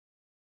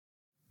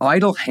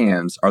idle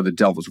hands are the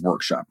devil's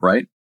workshop,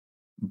 right?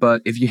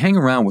 But if you hang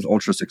around with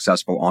ultra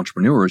successful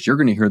entrepreneurs, you're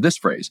going to hear this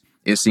phrase: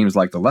 it seems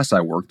like the less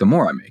I work, the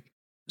more I make.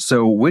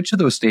 So which of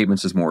those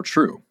statements is more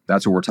true?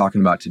 That's what we're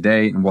talking about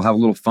today, and we'll have a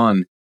little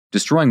fun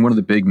destroying one of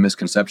the big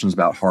misconceptions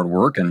about hard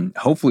work and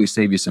hopefully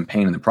save you some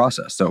pain in the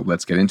process. So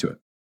let's get into it.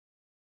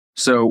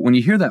 So when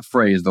you hear that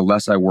phrase, the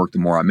less I work, the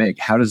more I make,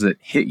 how does it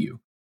hit you?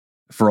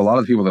 For a lot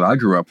of the people that I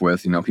grew up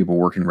with, people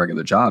working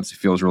regular jobs, it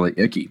feels really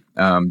icky.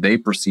 They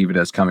perceive it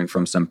as coming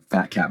from some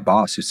fat cat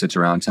boss who sits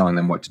around telling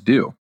them what to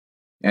do.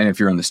 And if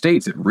you're in the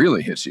States, it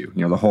really hits you.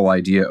 The whole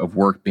idea of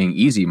work being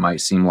easy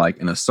might seem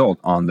like an assault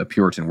on the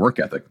Puritan work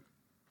ethic,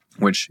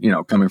 which,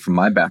 coming from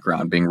my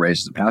background, being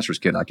raised as a pastor's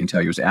kid, I can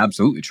tell you is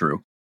absolutely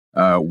true.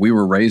 We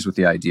were raised with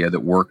the idea that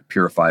work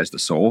purifies the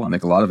soul. I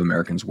think a lot of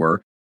Americans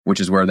were, which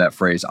is where that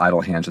phrase,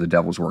 idle hands are the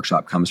devil's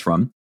workshop, comes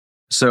from.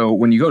 So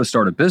when you go to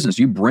start a business,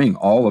 you bring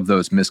all of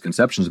those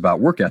misconceptions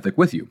about work ethic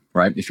with you,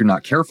 right? If you're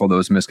not careful,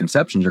 those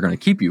misconceptions are going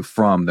to keep you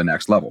from the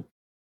next level.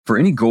 For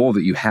any goal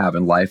that you have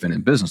in life and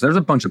in business, there's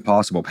a bunch of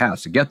possible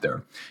paths to get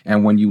there.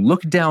 And when you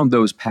look down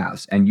those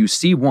paths and you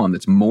see one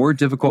that's more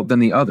difficult than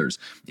the others,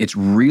 it's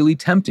really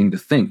tempting to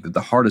think that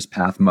the hardest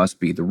path must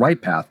be the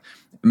right path.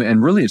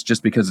 And really, it's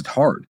just because it's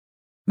hard.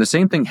 The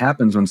same thing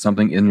happens when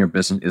something in your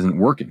business isn't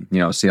working.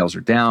 Sales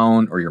are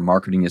down, or your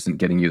marketing isn't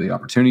getting you the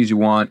opportunities you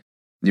want,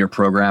 your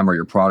program or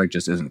your product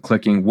just isn't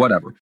clicking,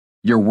 whatever.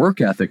 Your work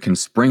ethic can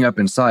spring up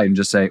inside and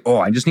just say, oh,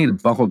 I just need to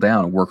buckle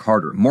down and work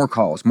harder, more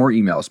calls, more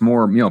emails,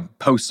 more,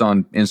 posts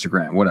on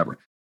Instagram, whatever.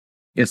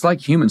 It's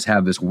like humans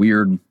have this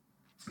weird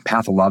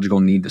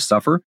pathological need to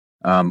suffer.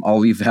 I'll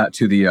leave that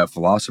to the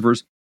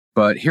philosophers.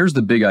 But here's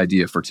the big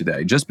idea for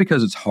today. Just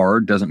because it's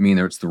hard doesn't mean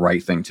that it's the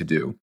right thing to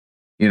do.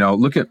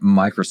 Look at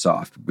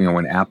Microsoft.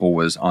 When Apple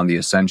was on the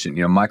ascension,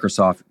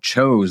 Microsoft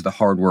chose the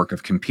hard work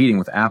of competing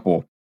with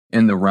Apple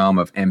in the realm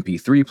of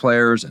MP3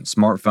 players and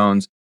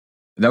smartphones.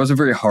 That was a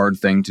very hard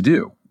thing to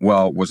do.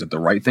 Well, was it the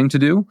right thing to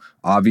do?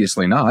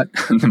 Obviously not.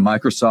 The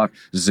Microsoft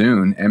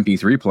Zune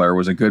MP3 player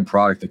was a good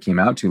product that came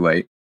out too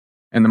late.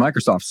 And the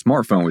Microsoft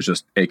smartphone was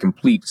just a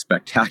complete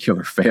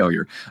spectacular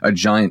failure, a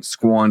giant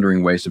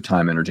squandering waste of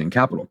time, energy, and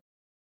capital.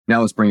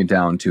 Now let's bring it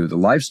down to the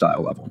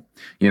lifestyle level.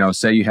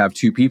 Say you have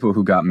two people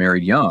who got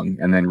married young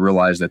and then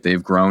realize that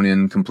they've grown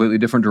in completely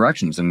different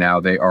directions and now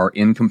they are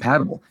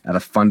incompatible at a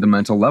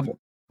fundamental level.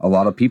 A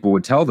lot of people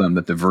would tell them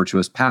that the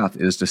virtuous path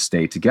is to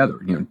stay together,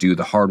 do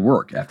the hard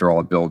work. After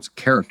all, it builds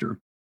character.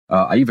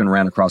 I even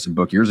ran across a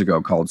book years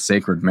ago called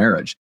Sacred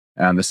Marriage.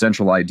 And the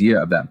central idea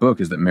of that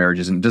book is that marriage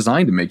isn't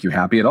designed to make you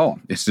happy at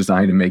all. It's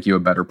designed to make you a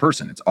better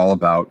person. It's all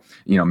about,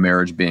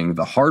 marriage being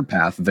the hard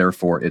path.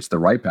 Therefore, it's the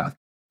right path.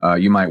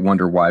 You might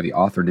wonder why the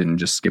author didn't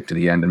just skip to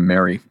the end and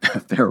marry a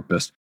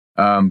therapist.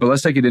 But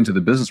let's take it into the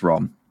business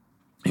realm.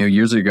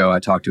 Years ago, I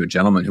talked to a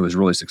gentleman who was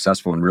really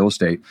successful in real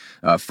estate,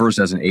 first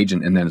as an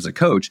agent and then as a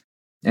coach.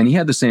 And he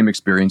had the same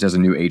experience as a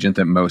new agent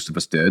that most of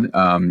us did.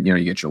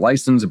 You get your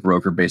license, a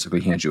broker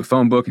basically hands you a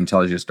phone book and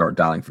tells you to start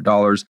dialing for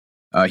dollars.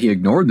 He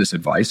ignored this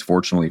advice,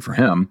 fortunately for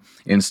him.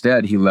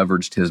 Instead, he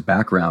leveraged his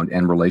background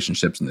and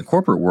relationships in the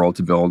corporate world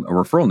to build a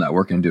referral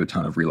network and do a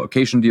ton of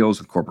relocation deals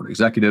with corporate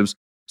executives.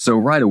 So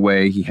right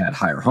away, he had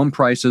higher home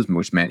prices,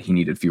 which meant he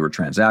needed fewer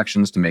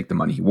transactions to make the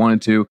money he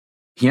wanted to.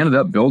 He ended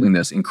up building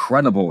this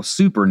incredible,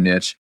 super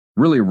niche,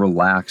 really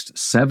relaxed,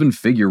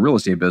 7-figure real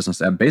estate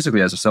business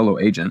basically as a solo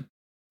agent.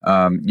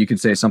 You could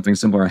say something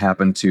similar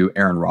happened to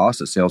Aaron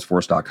Ross at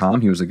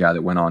Salesforce.com. He was the guy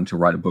that went on to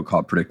write a book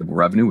called Predictable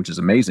Revenue, which is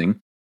amazing.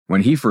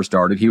 When he first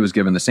started, he was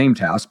given the same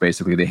task.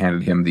 Basically, they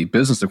handed him the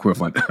business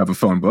equivalent of a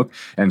phone book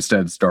and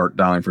instead start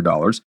dialing for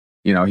dollars.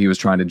 He was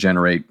trying to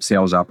generate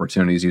sales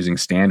opportunities using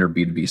standard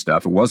B2B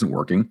stuff. It wasn't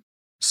working.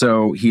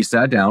 So he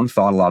sat down,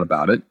 thought a lot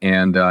about it,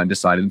 and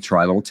decided to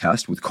try a little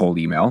test with cold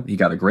email. He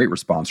got a great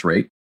response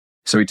rate.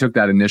 So he took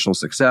that initial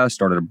success,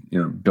 started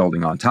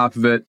building on top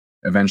of it.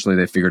 Eventually,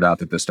 they figured out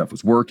that this stuff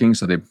was working,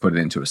 so they put it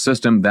into a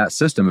system. That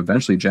system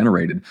eventually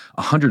generated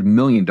 $100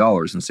 million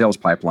in sales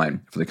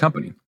pipeline for the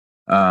company,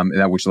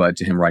 which led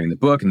to him writing the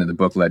book, and then the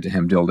book led to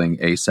him building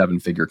a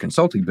 7-figure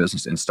consulting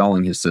business,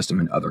 installing his system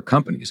in other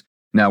companies.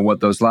 Now, what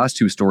those last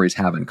two stories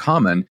have in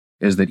common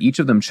is that each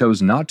of them chose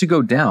not to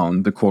go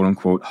down the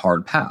quote-unquote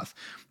hard path.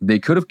 They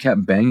could have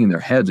kept banging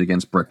their heads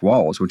against brick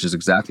walls, which is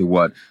exactly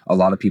what a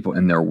lot of people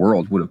in their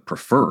world would have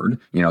preferred,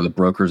 the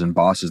brokers and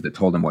bosses that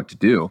told them what to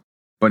do.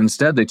 But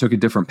instead, they took a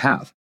different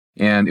path.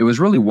 And it was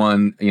really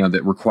one,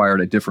 that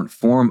required a different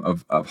form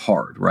of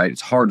hard, right?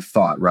 It's hard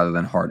thought rather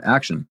than hard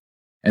action.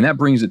 And that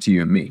brings it to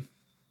you and me.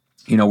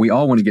 We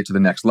all want to get to the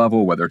next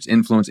level, whether it's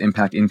influence,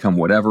 impact, income,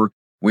 whatever.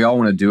 We all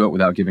want to do it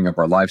without giving up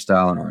our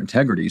lifestyle and our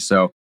integrity.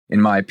 So in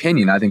my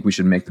opinion, I think we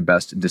should make the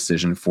best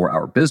decision for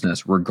our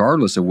business,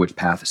 regardless of which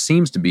path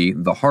seems to be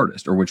the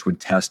hardest or which would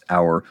test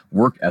our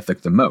work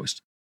ethic the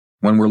most.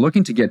 When we're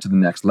looking to get to the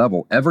next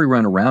level,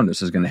 everyone around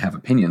us is going to have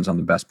opinions on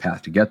the best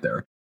path to get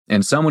there.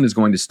 And someone is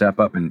going to step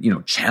up and,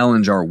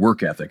 challenge our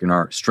work ethic and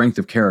our strength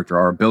of character,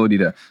 our ability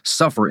to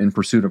suffer in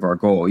pursuit of our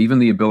goal, even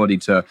the ability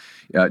to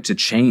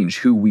change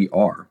who we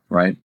are,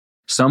 right?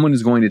 Someone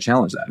is going to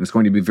challenge that. And it's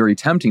going to be very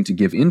tempting to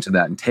give into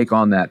that and take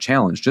on that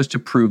challenge just to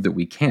prove that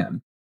we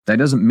can. That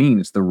doesn't mean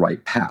it's the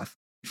right path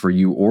for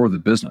you or the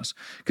business,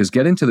 because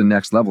getting to the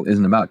next level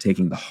isn't about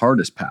taking the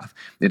hardest path.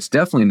 It's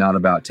definitely not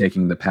about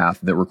taking the path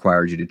that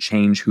requires you to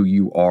change who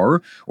you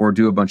are or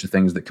do a bunch of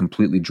things that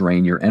completely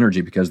drain your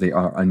energy because they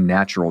are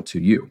unnatural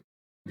to you.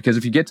 Because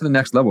if you get to the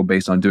next level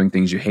based on doing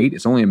things you hate,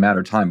 it's only a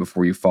matter of time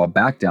before you fall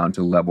back down to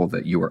the level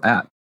that you were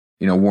at.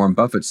 Warren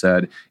Buffett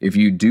said, if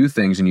you do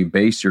things and you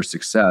base your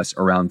success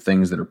around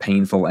things that are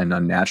painful and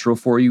unnatural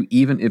for you,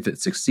 even if it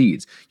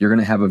succeeds, you're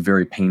going to have a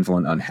very painful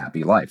and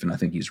unhappy life. And I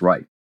think he's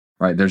right.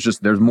 Right?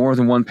 There's more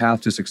than one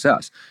path to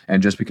success.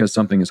 And just because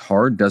something is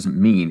hard doesn't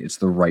mean it's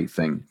the right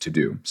thing to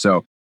do.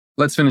 So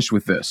let's finish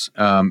with this.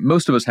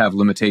 Most of us have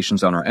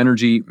limitations on our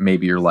energy.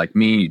 Maybe you're like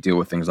me, you deal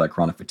with things like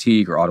chronic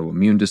fatigue or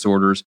autoimmune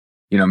disorders.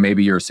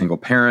 Maybe you're a single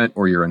parent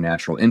or you're a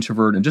natural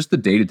introvert, and just the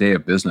day-to-day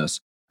of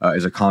business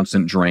is a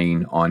constant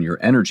drain on your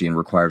energy and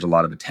requires a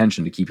lot of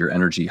attention to keep your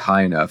energy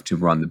high enough to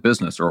run the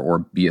business or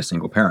be a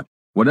single parent.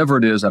 Whatever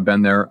it is, I've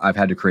been there. I've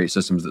had to create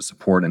systems that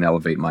support and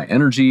elevate my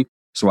energy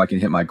so I can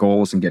hit my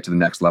goals and get to the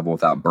next level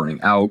without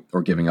burning out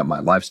or giving up my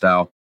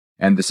lifestyle.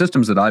 And the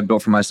systems that I've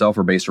built for myself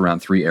are based around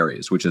 3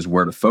 areas, which is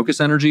where to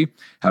focus energy,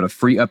 how to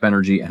free up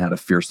energy, and how to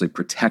fiercely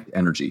protect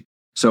energy.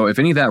 So if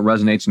any of that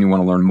resonates and you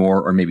want to learn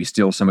more or maybe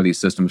steal some of these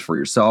systems for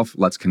yourself,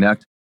 let's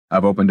connect.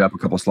 I've opened up a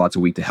couple slots a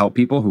week to help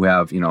people who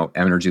have,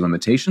 energy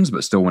limitations,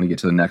 but still want to get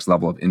to the next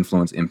level of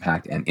influence,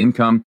 impact, and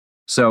income.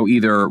 So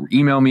either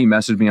email me,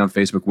 message me on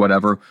Facebook,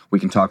 whatever.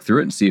 We can talk through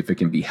it and see if it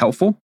can be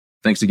helpful.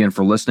 Thanks again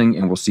for listening,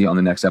 and we'll see you on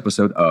the next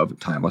episode of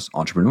Timeless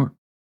Entrepreneur.